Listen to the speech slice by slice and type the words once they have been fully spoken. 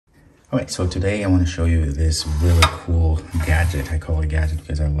All right, so today I want to show you this really cool gadget. I call it a gadget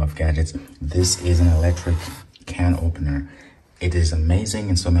because I love gadgets. This is an electric can opener. It is amazing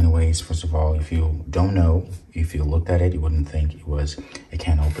in so many ways. First of all, if you don't know, if you looked at it, you wouldn't think it was a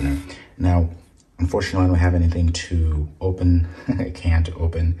can opener. Now, unfortunately, I don't have anything to open, a can to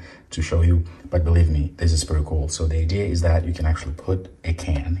open to show you, but believe me, this is pretty cool. So the idea is that you can actually put a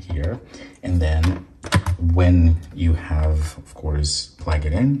can here, and then when you have, of course, plug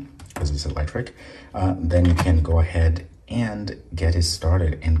it in, because it's electric, then you can go ahead and get it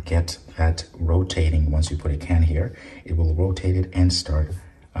started and get that rotating. Once you put a can here, it will rotate it and start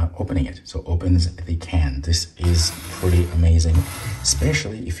opening it. So opens the can. This is pretty amazing,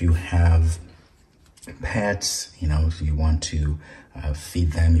 especially if you have pets, you know, if you want to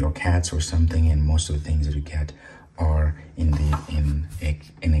feed them, your cats or something, and most of the things that you get are in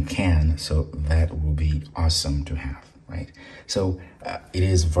a can, so that will be awesome to have, right? So it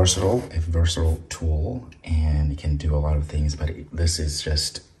is versatile, a versatile tool, and it can do a lot of things, but this is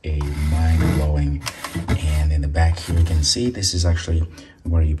just a mind-blowing. And in the back here you can see this is actually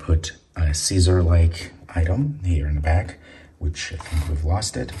where you put a scissor-like item here in the back, which I think we've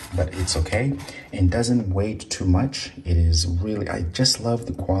lost it, but it's okay. And doesn't weigh too much. It is really, I just love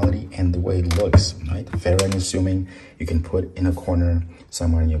the quality and the way it looks, right? Very unassuming. You can put in a corner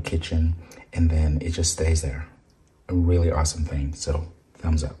somewhere in your kitchen, and then it just stays there. A really awesome thing, so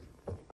thumbs up.